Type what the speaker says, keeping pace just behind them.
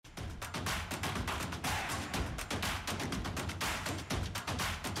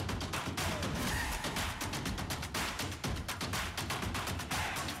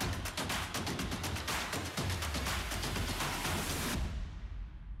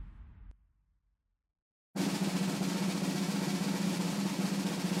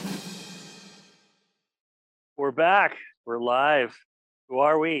We're back. We're live. Who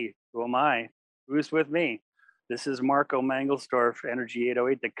are we? Who am I? Who's with me? This is Marco Mangelsdorf, Energy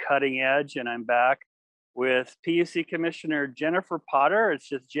 808, the cutting edge, and I'm back with PUC Commissioner Jennifer Potter. It's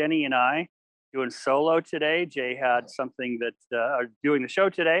just Jenny and I doing solo today. Jay had something doing the show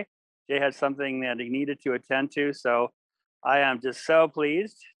today. Jay had something that he needed to attend to, so I am just so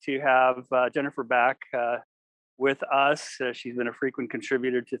pleased to have Jennifer back with us. She's been a frequent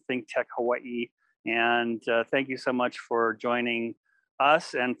contributor to Think Tech Hawaii. And thank you so much for joining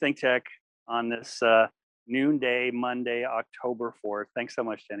us and Think Tech on this noonday, Monday, October 4th. Thanks so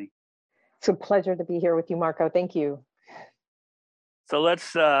much, Jenny. It's a pleasure to be here with you, Marco. Thank you. So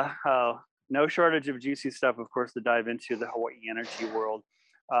let's, no shortage of juicy stuff, of course, to dive into the Hawaii energy world.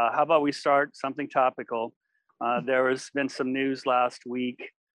 How about we start something topical? There has been some news last week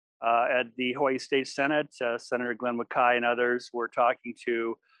at the Hawaii State Senate. Senator Glenn Mackay and others were talking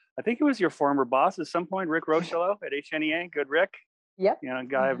to, I think it was your former boss at some point, Rick Rochello at HNEA. Good Rick. Yep. You know, a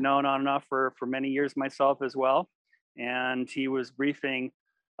guy I've known on and off for many years myself as well. And he was briefing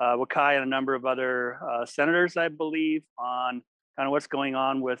Mackay and a number of other senators, I believe, on kind of what's going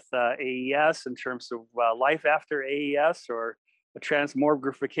on with AES in terms of life after AES or the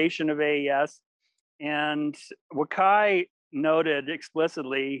transmogrification of AES. And Mackay noted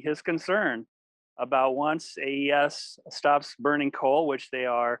explicitly his concern about once AES stops burning coal, which they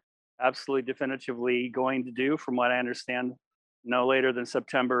are absolutely definitively going to do, from what I understand, no later than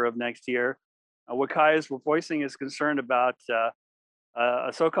September of next year. Mackay is voicing his concern about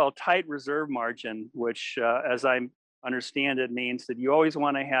a so-called tight reserve margin, which, as I understand it, means that you always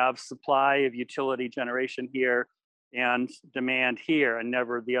want to have supply of utility generation here and demand here, and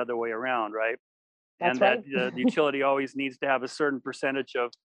never the other way around, right? That's and right. that the utility always needs to have a certain percentage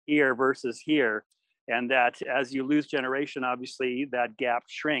of here versus here, and that as you lose generation, obviously that gap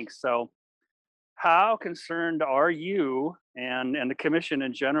shrinks. So how concerned are you and the commission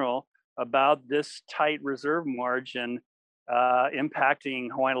in general about this tight reserve margin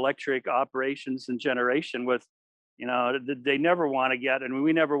impacting Hawaiian Electric operations and generation? With, you know, they never want to get, and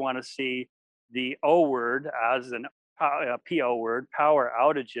we never want to see the O word as an PO word, power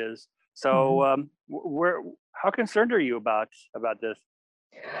outages. So how concerned are you about this?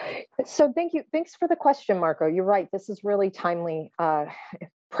 So thank you. Thanks for the question, Marco. You're right. This is really timely.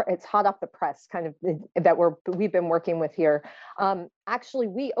 It's hot off the press, kind of, that we've been working with here. Actually,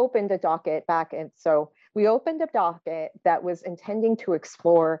 we opened a docket back, and so we opened a docket that was intending to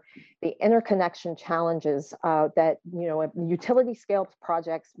explore the interconnection challenges that utility scale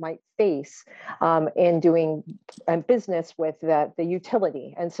projects might face in doing business with the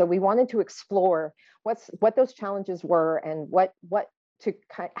utility. And so we wanted to explore what those challenges were and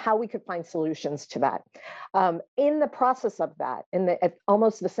how we could find solutions to that. In the process of that, at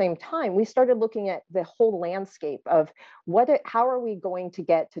almost the same time, we started looking at the whole landscape of how are we going to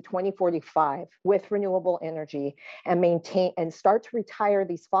get to 2045 with renewable energy and maintain and start to retire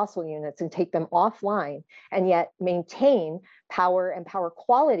these fossil units and take them offline, and yet maintain power and power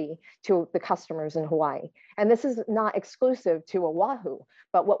quality to the customers in Hawaii. And this is not exclusive to Oahu,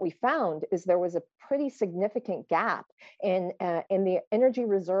 but what we found is there was a pretty significant gap in the energy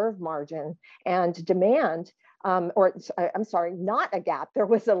reserve margin and demand, I'm sorry, not a gap. There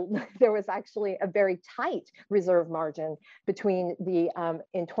was actually a very tight reserve margin between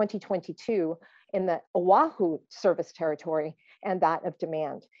in 2022 in the Oahu service territory and that of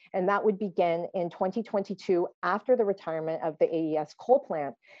demand. And that would begin in 2022 after the retirement of the AES coal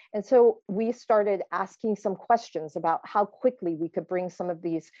plant. And so we started asking some questions about how quickly we could bring some of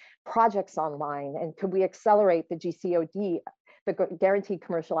these projects online, and could we accelerate the GCOD, the guaranteed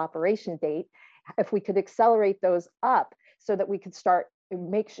commercial operation date, if we could accelerate those up so that we could start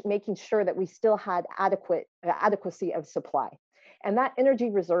making sure that we still had adequacy of supply. And that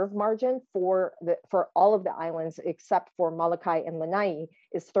energy reserve margin for all of the islands except for Molokai and Lanai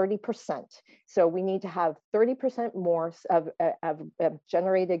is 30%. So we need to have 30% more of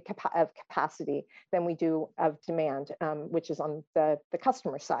generated capacity than we do of demand, which is on the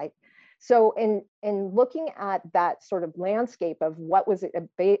customer side. So in looking at that sort of landscape of what was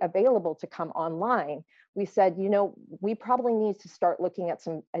available to come online, we said, we probably need to start looking at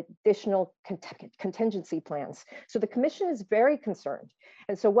some additional contingency plans. So the commission is very concerned.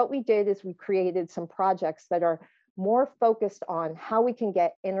 And so what we did is we created some projects that are more focused on how we can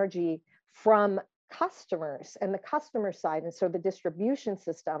get energy from customers and the customer side, and so the distribution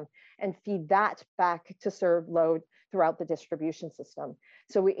system, and feed that back to serve load throughout the distribution system.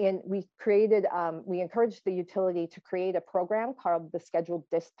 So we encouraged the utility to create a program called the Scheduled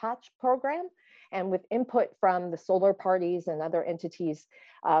Dispatch Program. And with input from the solar parties and other entities,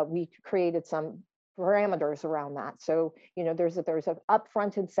 we created some parameters around that. So, there's an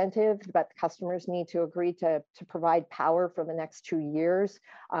upfront incentive that customers need to agree to provide power for the next 2 years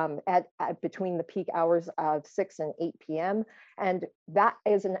at between the peak hours of 6 and 8 p.m. And that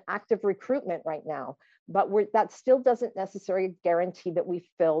is an active recruitment right now. But that still doesn't necessarily guarantee that we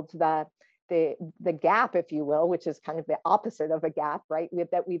filled the gap, if you will, which is kind of the opposite of a gap, right?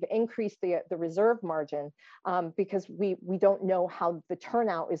 That we've increased the reserve margin because we don't know how the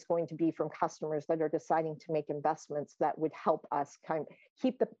turnout is going to be from customers that are deciding to make investments that would help us kind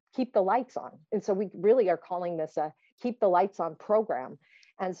of keep the lights on. And so we really are calling this a keep the lights on program.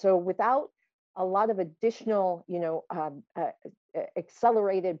 And so without a lot of additional,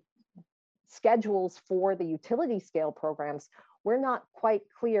 accelerated schedules for the utility scale programs, we're not quite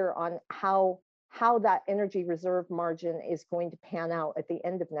clear on how that energy reserve margin is going to pan out at the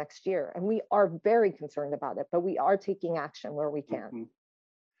end of next year. And we are very concerned about it, but we are taking action where we can.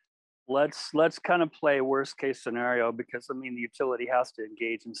 Let's kind of play worst case scenario, because I mean the utility has to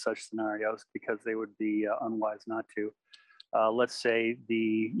engage in such scenarios because they would be unwise not to. Let's say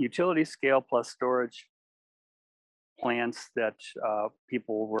the utility scale plus storage plants that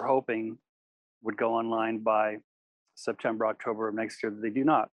people were hoping would go online by September, October of next year, they do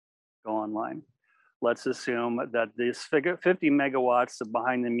not go online. Let's assume that this 50 megawatts of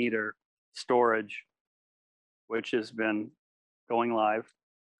behind the meter storage, which has been going live,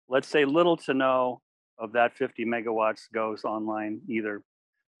 let's say little to no of that 50 megawatts goes online either.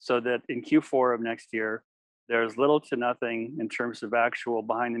 So that in Q4 of next year, there's little to nothing in terms of actual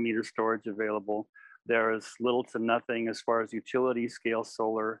behind the meter storage available. There is little to nothing as far as utility scale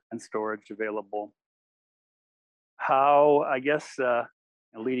solar and storage available. How, I guess, a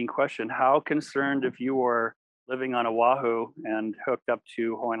leading question, how concerned, if you were living on Oahu and hooked up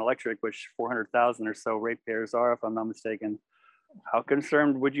to Hawaiian Electric, which 400,000 or so ratepayers are, if I'm not mistaken, how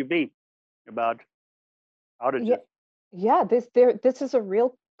concerned would you be about outages? Yeah, this is a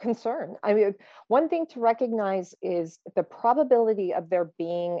real concern. I mean, one thing to recognize is the probability of there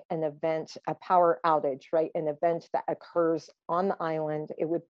being an event, a power outage, right? An event that occurs on the island, it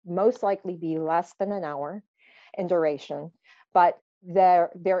would most likely be less than an hour in duration, but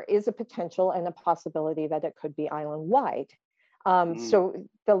there is a potential and a possibility that it could be island-wide. So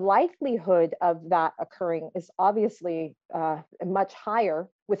the likelihood of that occurring is obviously much higher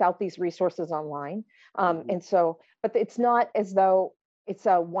without these resources online. And so, but it's not as though it's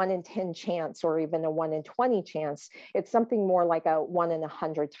a 1 in 10 chance or even a 1 in 20 chance. It's something more like a 1 in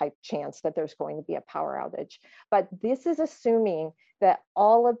 100 type chance that there's going to be a power outage. But this is assuming that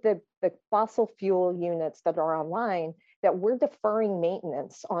all of the fossil fuel units that are online, that we're deferring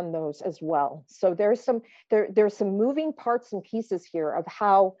maintenance on those as well. So there's some moving parts and pieces here of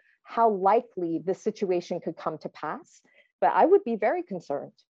how likely the situation could come to pass. But I would be very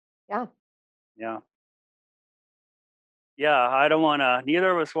concerned. Yeah. Yeah, I don't want to, neither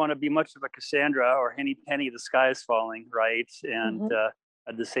of us want to be much of a Cassandra or Henny Penny, the sky is falling, right? And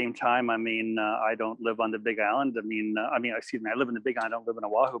at the same time, I mean, I don't live on the Big Island. Excuse me, I live in the Big Island, I don't live in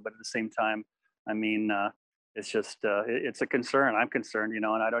Oahu, but at the same time, I mean, it's just, it's a concern. I'm concerned, and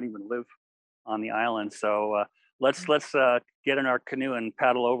I don't even live on the island. So let's get in our canoe and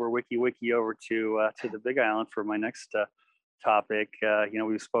paddle over wiki over to the Big Island for my next topic.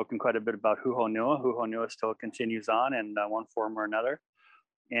 We've spoken quite a bit about Huhonua. Huhonua still continues on in one form or another.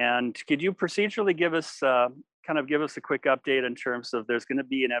 And could you procedurally give us a quick update in terms of there's going to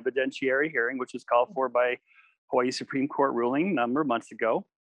be an evidentiary hearing, which was called for by Hawaii Supreme Court ruling a number of months ago.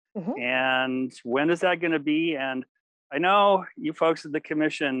 And when is that going to be? And I know you folks at the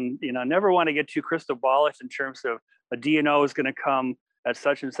commission, never want to get too crystal ballish in terms of a DNO is going to come at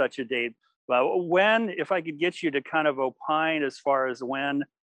such and such a date. But when, if I could get you to kind of opine as far as when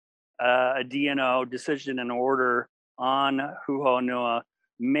a DNO decision and order on Huhonua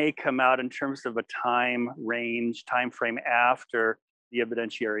may come out in terms of a time frame after the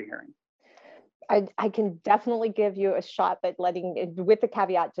evidentiary hearing. I can definitely give you a shot, but with the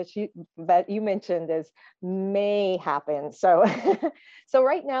caveat that you mentioned is may happen. So, so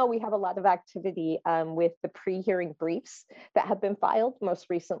right now we have a lot of activity with the pre-hearing briefs that have been filed most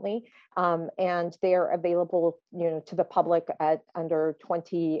recently, and they are available, to the public at under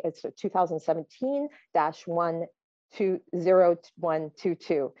 2017-1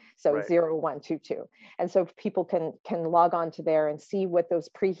 0122, so Right. 0122, and so people can log on to there and see what those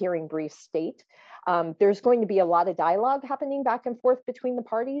pre-hearing briefs state. There's going to be a lot of dialogue happening back and forth between the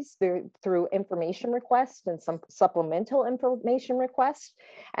parties through information requests and some supplemental information requests,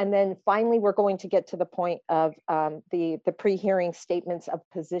 and then finally we're going to get to the point of the pre-hearing statements of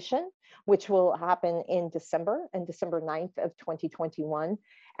position, which will happen in December 9th of 2021.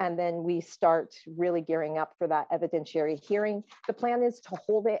 And then we start really gearing up for that evidentiary hearing. The plan is to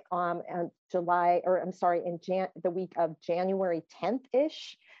hold it in the week of January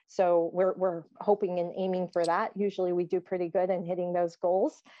 10th-ish. So we're hoping and aiming for that. Usually we do pretty good in hitting those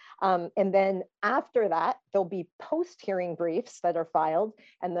goals. And then after that, there'll be post-hearing briefs that are filed,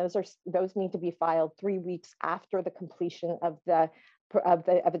 and those need to be filed 3 weeks after the completion of the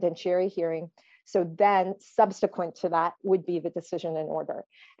evidentiary hearing. So then subsequent to that would be the decision and order.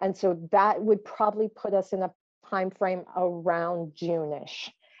 And so that would probably put us in a time frame around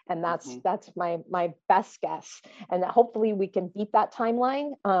June-ish. And that's my best guess. And hopefully we can beat that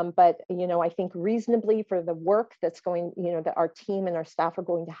timeline. But, I think reasonably for the work that's going, that our team and our staff are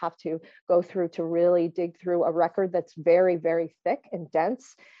going to have to go through to really dig through a record that's very, very thick and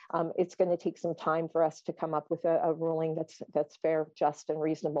dense. It's going to take some time for us to come up with a ruling that's fair, just, and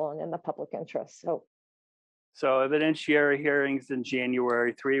reasonable and in the public interest. So evidentiary hearings in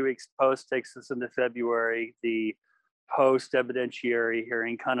January, 3 weeks post takes us into February. The post evidentiary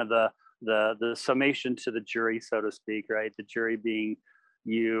hearing, kind of the summation to the jury, so to speak, right? The jury being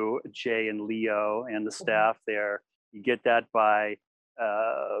you, Jay, and Leo, and the staff there. You get that by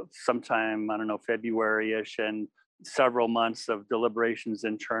sometime, I don't know, February-ish, and several months of deliberations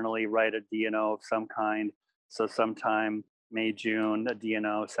internally, right? A DNO of some kind. So sometime May, June, a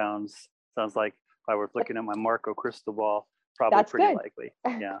DNO sounds like, if I were looking at my Marco crystal ball, probably that's pretty good. likely.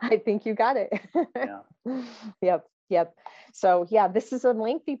 Yeah. I think you got it. Yeah. Yep. So yeah, this is a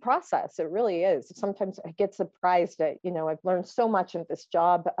lengthy process. It really is. Sometimes I get surprised at, I've learned so much in this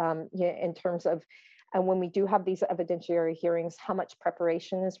job in terms of, and when we do have these evidentiary hearings, how much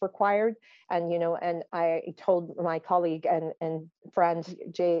preparation is required. And, and I told my colleague and friend,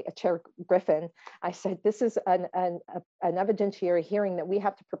 Chair Griffin, I said, this is an evidentiary hearing that we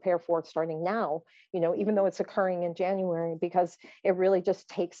have to prepare for starting now, even though it's occurring in January, because it really just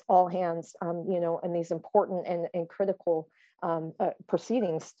takes all hands, in these important and critical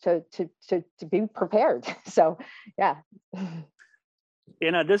proceedings to be prepared. So, yeah.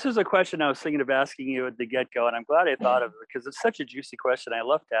 This is a question I was thinking of asking you at the get-go, and I'm glad I thought of it because it's such a juicy question. I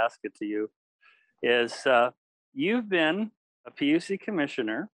love to ask it to you. You've been a PUC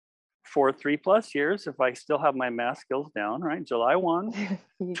commissioner for 3+ years, if I still have my math skills down, right? July 1,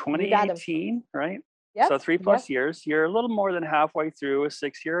 2018, right? Yep. So 3+ years. You're a little more than halfway through a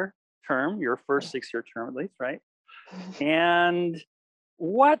 6-year term, your first 6-year term at least, right? And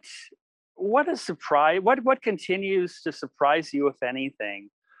what continues to surprise you, if anything,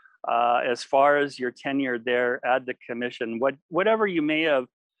 as far as your tenure there at the commission? Whatever you may have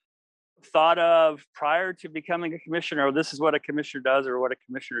thought of prior to becoming a commissioner, or this is what a commissioner does or what a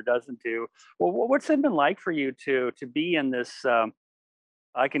commissioner doesn't do. Well, what's it been like for you to be in this,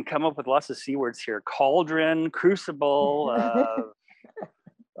 I can come up with lots of C words here, cauldron, crucible,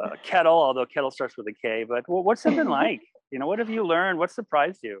 kettle, although kettle starts with a K, but what's it been like? What have you learned? What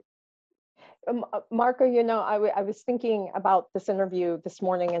surprised you? Marco, I was thinking about this interview this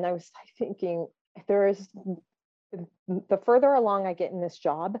morning, and I was thinking the further along I get in this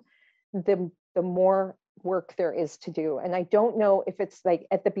job, the more work there is to do. And I don't know if it's like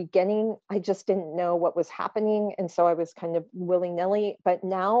at the beginning, I just didn't know what was happening. And so I was kind of willy-nilly, but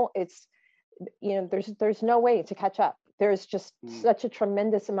now it's, there's no way to catch up. There's just such a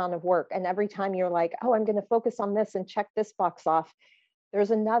tremendous amount of work. And every time you're like, oh, I'm going to focus on this and check this box off,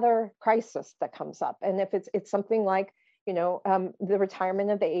 there's another crisis that comes up. And if it's something like, the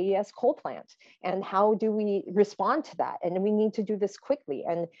retirement of the AES coal plant, and how do we respond to that? And we need to do this quickly.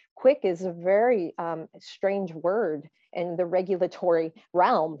 And quick is a very strange word in the regulatory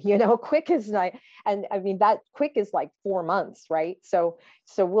realm. Quick is like, and I mean, that quick is like 4 months, right? So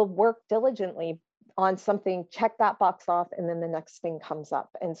we'll work diligently on something, check that box off, and then the next thing comes up.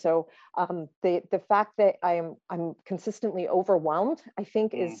 And so the fact that I'm consistently overwhelmed, I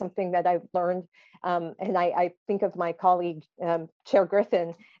think, is something that I've learned. And I think of my colleague, Chair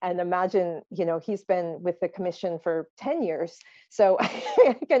Griffin, and imagine, he's been with the commission for 10 years. So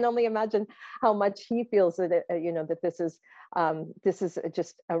I can only imagine how much he feels that, that this is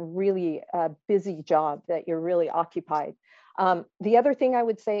just a really busy job, that you're really occupied. The other thing I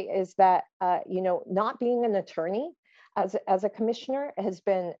would say is that, not being an attorney as a commissioner has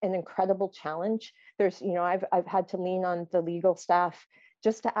been an incredible challenge. There's, I've had to lean on the legal staff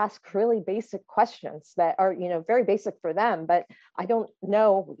just to ask really basic questions that are, very basic for them, but I don't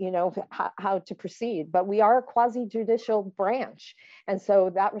know, how to proceed. But we are a quasi-judicial branch. And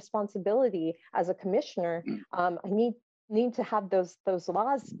so that responsibility as a commissioner, I need need to have those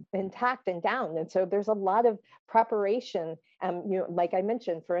laws intact and down. And so there's a lot of preparation, like I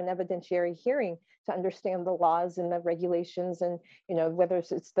mentioned, for an evidentiary hearing to understand the laws and the regulations, and whether it's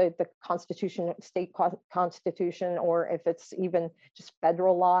the constitution, state constitution, or if it's even just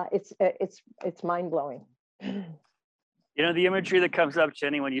federal law. It's mind-blowing. The imagery that comes up,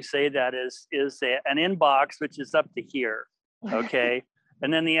 Jenny, when you say that is an inbox, which is up to here, okay?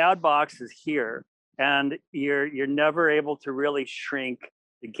 And then the outbox is here. And you're never able to really shrink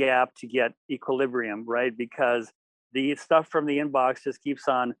the gap to get equilibrium, right? Because the stuff from the inbox just keeps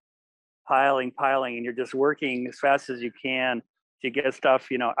on piling, and you're just working as fast as you can to get stuff,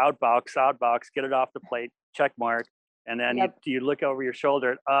 outbox, get it off the plate, check mark. And then Yep. you look over your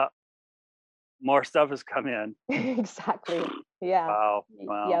shoulder, more stuff has come in. Exactly. Yeah. Wow.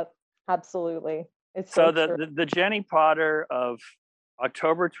 Yep. Absolutely. It's so true. the Jenny Potter of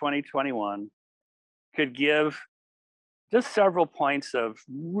October 2021 could give just several points of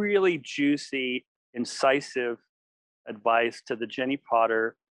really juicy, incisive advice to the Jenny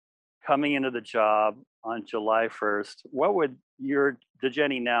Potter coming into the job on July 1st. What would the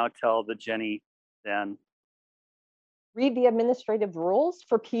Jenny now tell the Jenny then? Read the administrative rules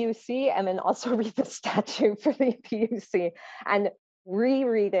for PUC, and then also read the statute for the PUC, and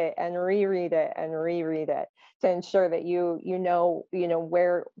reread it and reread it and reread it to ensure that you know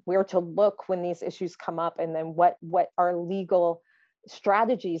where to look when these issues come up, and then what our legal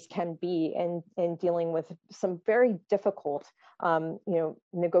strategies can be in dealing with some very difficult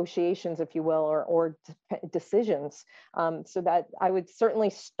negotiations, if you will, or decisions. So that I would certainly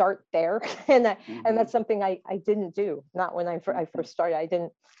start there, and that's something I didn't do. Not when I first started. I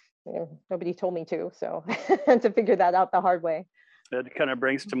didn't. Nobody told me to, so to figure that out the hard way. That kind of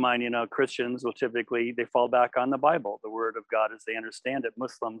brings to mind, Christians will typically, they fall back on the Bible, the word of God as they understand it.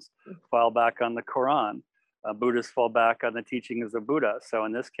 Muslims fall back on the Quran. Buddhists fall back on the teachings of Buddha. So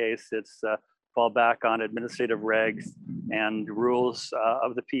in this case, it's fall back on administrative regs and rules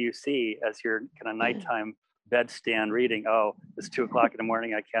of the PUC as your kind of nighttime bedstand reading. Oh, it's 2 o'clock in the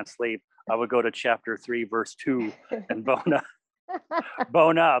morning, I can't sleep. I would go to chapter 3, verse 2 and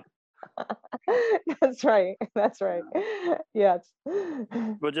bone up. That's right. Yes.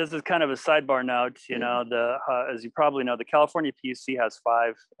 Well, just as kind of a sidebar note, as you probably know, the California PUC has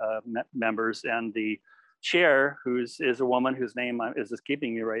 5 members, and the chair, is a woman whose name is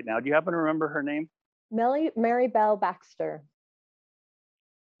escaping me right now. Do you happen to remember her name? Mary Bell Baxter.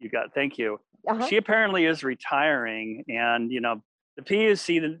 Thank you. She apparently is retiring, and the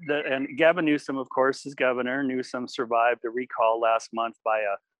PUC, and Gavin Newsom, of course, is governor. Newsom survived a recall last month by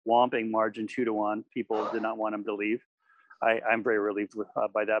a whomping margin, 2-1. People did not want him to leave. I'm very relieved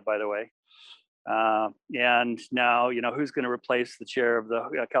by that, by the way. And now, who's going to replace the chair of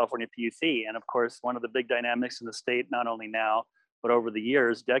the California PUC? And of course, one of the big dynamics in the state, not only now, but over the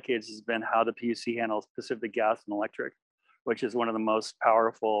years, decades, has been how the PUC handles Pacific Gas and Electric, which is one of the most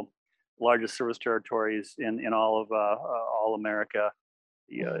powerful, largest service territories in all of all America,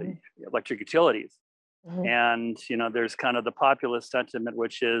 the electric utilities. And there's kind of the populist sentiment,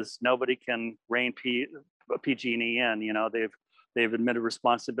 which is nobody can rein PG&E in. They've admitted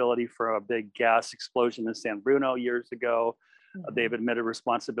responsibility for a big gas explosion in San Bruno years ago. They've admitted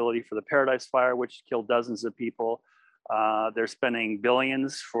responsibility for the Paradise Fire, which killed dozens of people. They're spending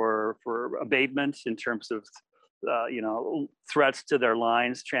billions for abatement in terms of threats to their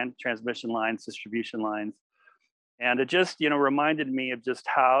lines, transmission lines, distribution lines. And it just reminded me of just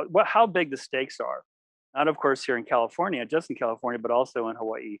how big the stakes are. Not, of course, here in California, just in California, but also in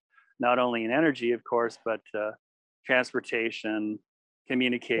Hawaii. Not only in energy, of course, but transportation,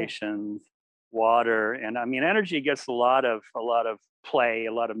 communications, water, and I mean, energy gets a lot of play,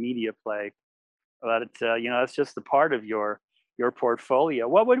 a lot of media play. But it's just a part of your portfolio.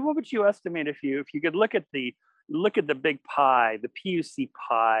 What would you estimate if you could look at the big pie, the PUC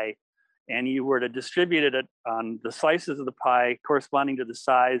pie, and you were to distribute it on the slices of the pie corresponding to the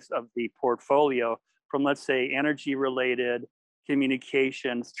size of the portfolio from, let's say, energy related,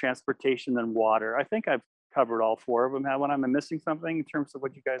 communications, transportation, and water? I think I've covered all 4 of them. Haven't I? Am I missing something in terms of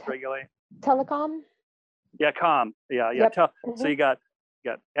what you guys regulate? Telecom. Yeah, comm. Yeah. Yep. So you got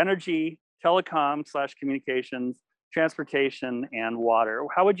energy, telecom / communications, transportation, and water.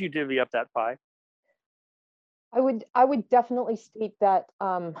 How would you divvy up that pie? I would definitely state that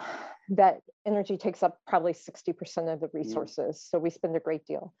that energy takes up probably 60% of the resources. So we spend a great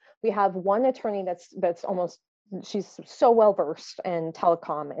deal. We have one attorney that's almost, she's so well versed in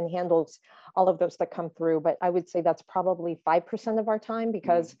telecom and handles all of those that come through. But I would say that's probably 5% of our time,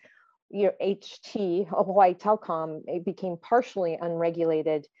 because HT, Hawaii Telecom, it became partially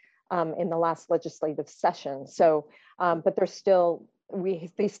unregulated in the last legislative session. So But they're still,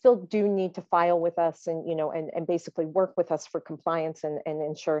 they still do need to file with us and, and basically work with us for compliance and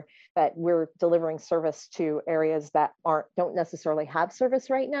ensure that we're delivering service to areas that don't necessarily have service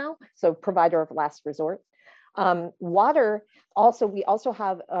right now. So provider of last resort. Water, also, we also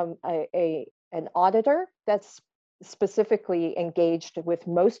have an auditor that's specifically engaged with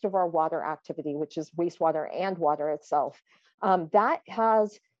most of our water activity, which is wastewater and water itself. That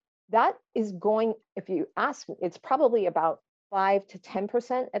is going, if you ask, it's probably about 5 to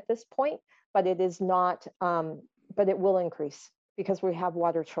 10% at this point, but it is not, but it will increase because we have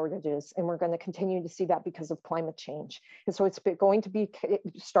water shortages, and we're going to continue to see that because of climate change. And so it's going to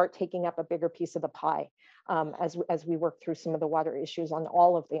start taking up a bigger piece of the pie as we work through some of the water issues on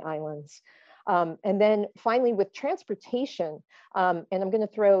all of the islands. And then finally with transportation, and I'm going to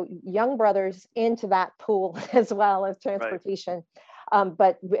throw Young Brothers into that pool as well as transportation. Right.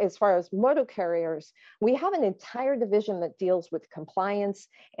 But as far as motor carriers, we have an entire division that deals with compliance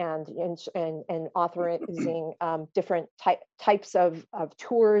and authorizing different types of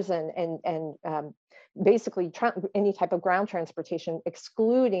tours and basically any type of ground transportation,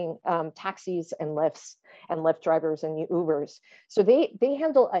 excluding taxis and Lyfts and Lyft drivers and Ubers. So they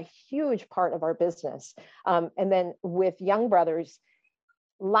handle a huge part of our business. And then with Young Brothers,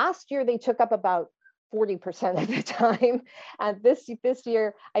 last year they took up about 40% of the time. And this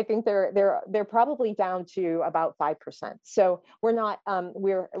year, I think they're probably down to about 5%. So we're not,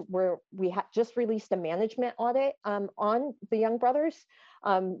 we just released a management audit on the Young Brothers.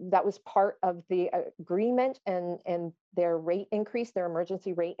 That was part of the agreement and their rate increase, their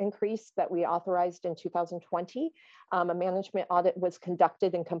emergency rate increase that we authorized in 2020. A management audit was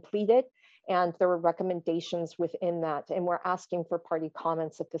conducted and completed, and there were recommendations within that. And we're asking for party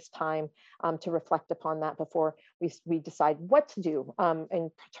comments at this time to reflect upon that before we decide what to do in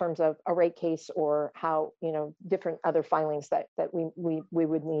terms of a rate case or how, different other filings that we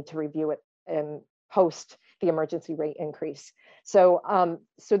would need to review it post the emergency rate increase. So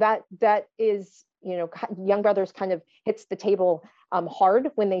so that is, Young Brothers kind of hits the table hard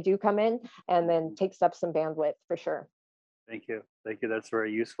when they do come in, and then takes up some bandwidth for sure. Thank you. That's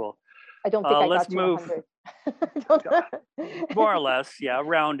very useful. I don't think I let's got move. 100. More or less, yeah.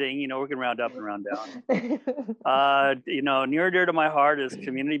 Rounding, we can round up and round down. Near and dear to my heart is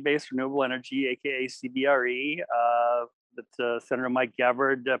community-based renewable energy, aka CBRE. That Senator Mike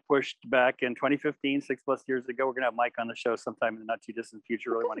Gabbard pushed back in 2015, 6+ years ago. We're gonna have Mike on the show sometime in the not too distant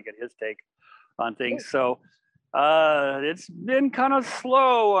future. Really want to get his take on things. So it's been kind of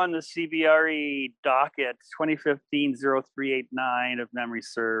slow on the CBRE docket. 2015-0389, if memory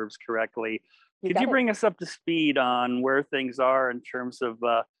serves correctly. Could you bring us up to speed on where things are in terms of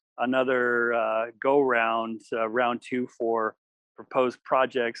another go round, round 2 for proposed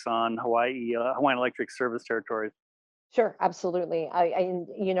projects on Hawaiian Electric service territories? Sure, absolutely.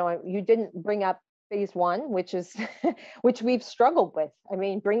 You didn't bring up phase 1, which is which we've struggled with. I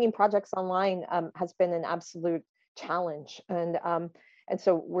mean, bringing projects online has been an absolute challenge, and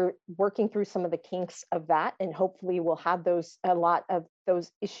so we're working through some of the kinks of that, and hopefully we'll have a lot of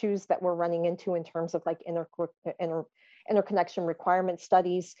those issues that we're running into in terms of like interconnection requirement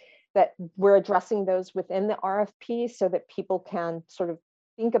studies, that we're addressing those within the RFP so that people can sort of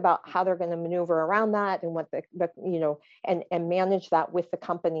think about how they're going to maneuver around that and what and manage that with the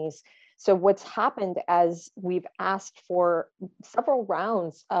companies. So what's happened as we've asked for several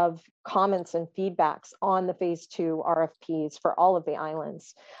rounds of comments and feedbacks on the phase 2 RFPs for all of the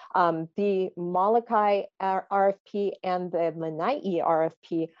islands. The Molokai RFP and the Lanai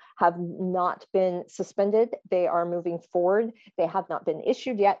RFP have not been suspended. They are moving forward. They have not been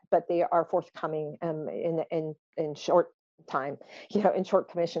issued yet, but they are forthcoming in short time, in short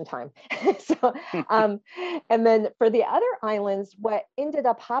commission time. So, and then for the other islands, what ended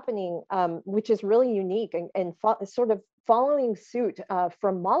up happening, which is really unique and sort of following suit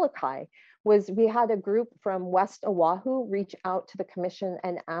from Molokai, was we had a group from West Oahu reach out to the commission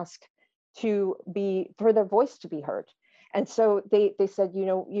and ask for their voice to be heard. And so they said,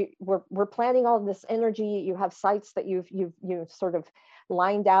 we're planning all this energy. You have sites that you've sort of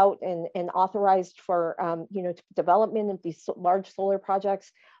lined out and authorized for development of these large solar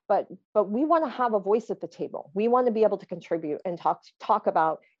projects, but we want to have a voice at the table. We want to be able to contribute and talk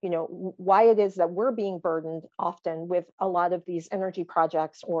about why it is that we're being burdened often with a lot of these energy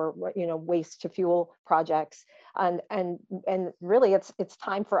projects or waste to fuel projects, and really it's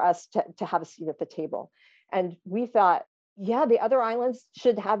time for us to have a seat at the table. And we thought, yeah, the other islands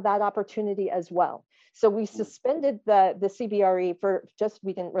should have that opportunity as well. So we suspended the CBRE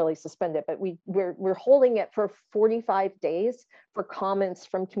we didn't really suspend it, but we're holding it for 45 days for comments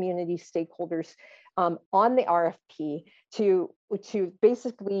from community stakeholders on the RFP to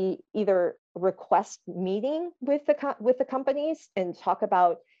basically either request meeting with the companies and talk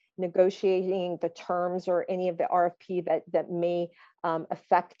about negotiating the terms or any of the RFP that may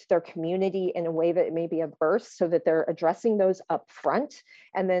affect their community in a way that it may be adverse, so that they're addressing those up front.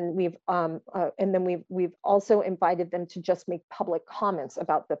 And then we've also invited them to just make public comments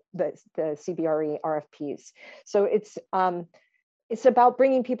about the CBRE RFPs. So it's about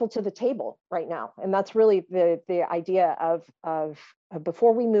bringing people to the table right now, and that's really the idea of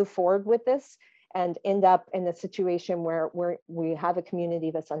before we move forward with this and end up in a situation where we have a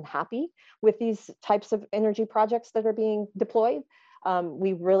community that's unhappy with these types of energy projects that are being deployed.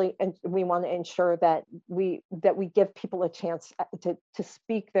 We want to ensure that we give people a chance to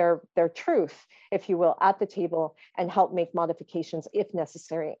speak their truth, if you will, at the table, and help make modifications if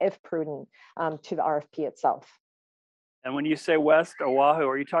necessary, if prudent, to the RFP itself. And when you say West Oahu,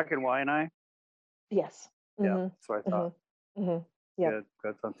 are you talking Waianae? Yes. Yeah, that's what I thought. Yeah.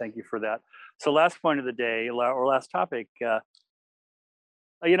 Good. So thank you for that. So last point of the day, or last topic,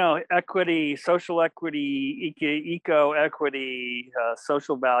 equity, social equity, eco equity,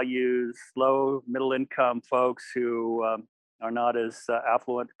 social values, low middle income folks who are not as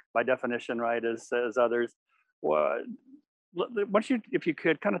affluent by definition, right, as others. If you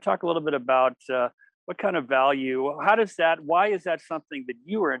could kind of talk a little bit about what kind of value, why is that something that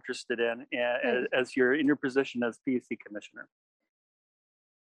you are interested in as you're in your position as PUC commissioner?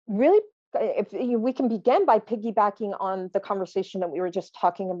 Really, if we can begin by piggybacking on the conversation that we were just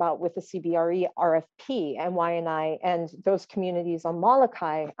talking about with the CBRE RFP and Waianae and those communities on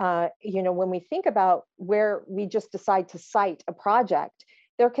Molokai. When we think about where we just decide to site a project,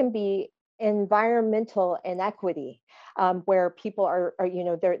 there can be environmental inequity, where people are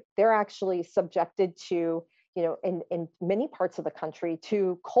they're actually subjected to, in many parts of the country,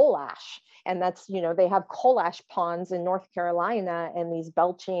 to coal ash. And that's, they have coal ash ponds in North Carolina and these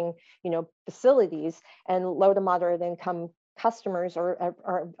belching, facilities, and low to moderate income customers or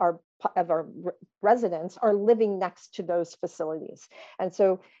our residents are living next to those facilities. And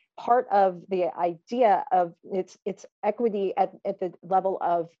so part of the idea of it's equity at the level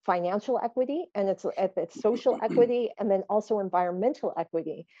of financial equity, and it's at the social equity, and then also environmental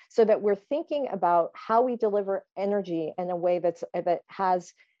equity, so that we're thinking about how we deliver energy in a way that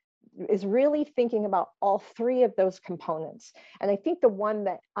is really thinking about all three of those components. And I think the one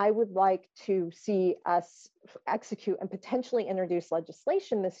that I would like to see us execute and potentially introduce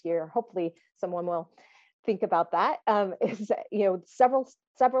legislation this year, hopefully someone will think about that, is,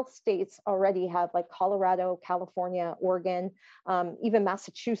 several states already have, like Colorado, California, Oregon, even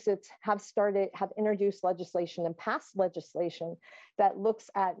Massachusetts have introduced legislation and passed legislation that looks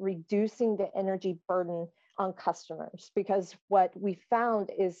at reducing the energy burden on customers. Because what we found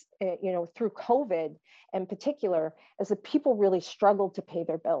is, through COVID in particular, is that people really struggled to pay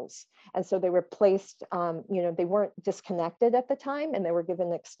their bills. And so they were placed, they weren't disconnected at the time, and they were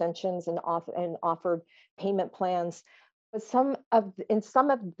given extensions and offered payment plans. But in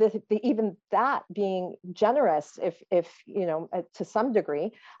some of even that being generous, if to some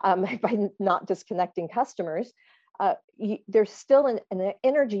degree, by not disconnecting customers, there's still an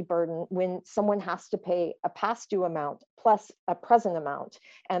energy burden when someone has to pay a past due amount plus a present amount,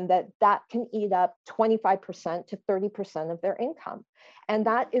 and that can eat up 25% to 30% of their income. And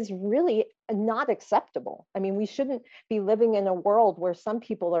that is really not acceptable. I mean, we shouldn't be living in a world where some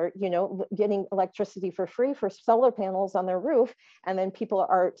people are, getting electricity for free for solar panels on their roof, and then people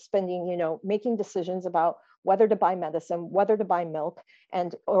are spending, making decisions about whether to buy medicine, whether to buy milk,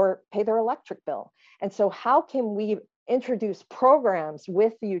 or pay their electric bill. And so how can we introduce programs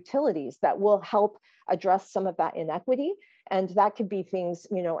with the utilities that will help address some of that inequity? And that could be things,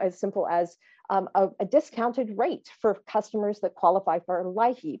 as simple as a discounted rate for customers that qualify for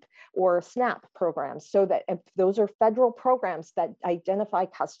LIHEAP or SNAP programs, so that if those are federal programs that identify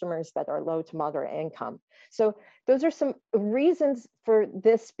customers that are low to moderate income. So those are some reasons for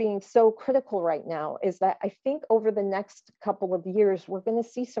this being so critical right now, is that I think over the next couple of years, we're going to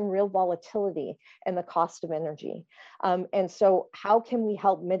see some real volatility in the cost of energy. And so how can we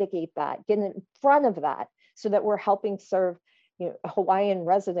help mitigate that, get in front of that, so that we're helping serve Hawaiian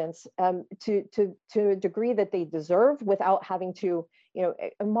residents to a degree that they deserve, without having to, in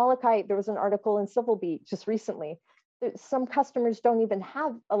Molokai, there was an article in Civil Beat just recently. Some customers don't even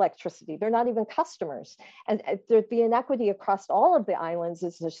have electricity. They're not even customers. And the inequity across all of the islands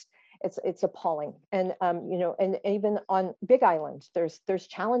is just, it's appalling. And, and even on Big Island, there's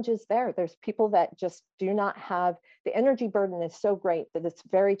challenges there. There's people that just do not have, the energy burden is so great that it's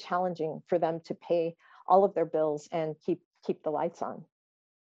very challenging for them to pay all of their bills and keep the lights on.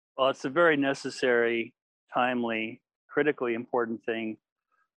 Well, it's a very necessary, timely, critically important thing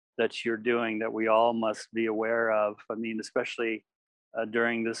that you're doing that we all must be aware of. I mean, especially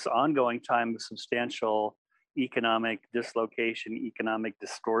during this ongoing time of substantial economic dislocation, economic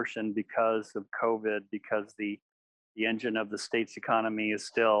distortion because of COVID, because the engine of the state's economy is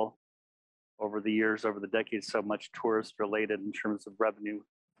still over the years, over the decades, so much tourist related in terms of revenue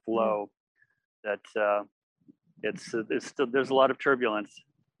Mm. flow that it's still there's a lot of turbulence.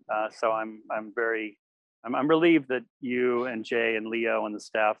 So I'm relieved that you and Jay and Leo and the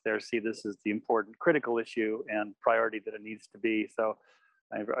staff there see this as the important critical issue and priority that it needs to be. So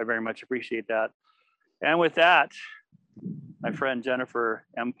I very much appreciate that. And with that, my friend Jennifer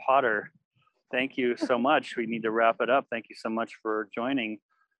M. Potter, thank you so much. We need to wrap it up. Thank you so much for joining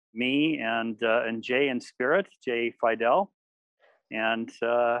me and Jay in spirit, Jay Fidel. And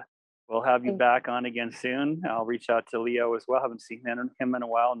we'll have you Thank- back on again soon. I'll reach out to Leo as well. Haven't seen him in a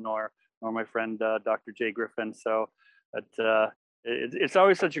while, nor my friend Dr. Jay Griffin. So it's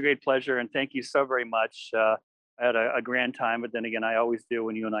always such a great pleasure, and thank you so very much. I had a grand time, but then again, I always do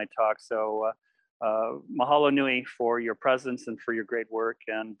when you and I talk. So mahalo nui for your presence and for your great work,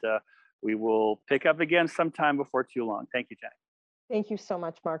 and we will pick up again sometime before too long. Thank you, Jenny. Thank you so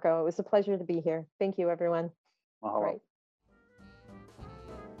much, Marco. It was a pleasure to be here. Thank you, everyone. Mahalo. Right.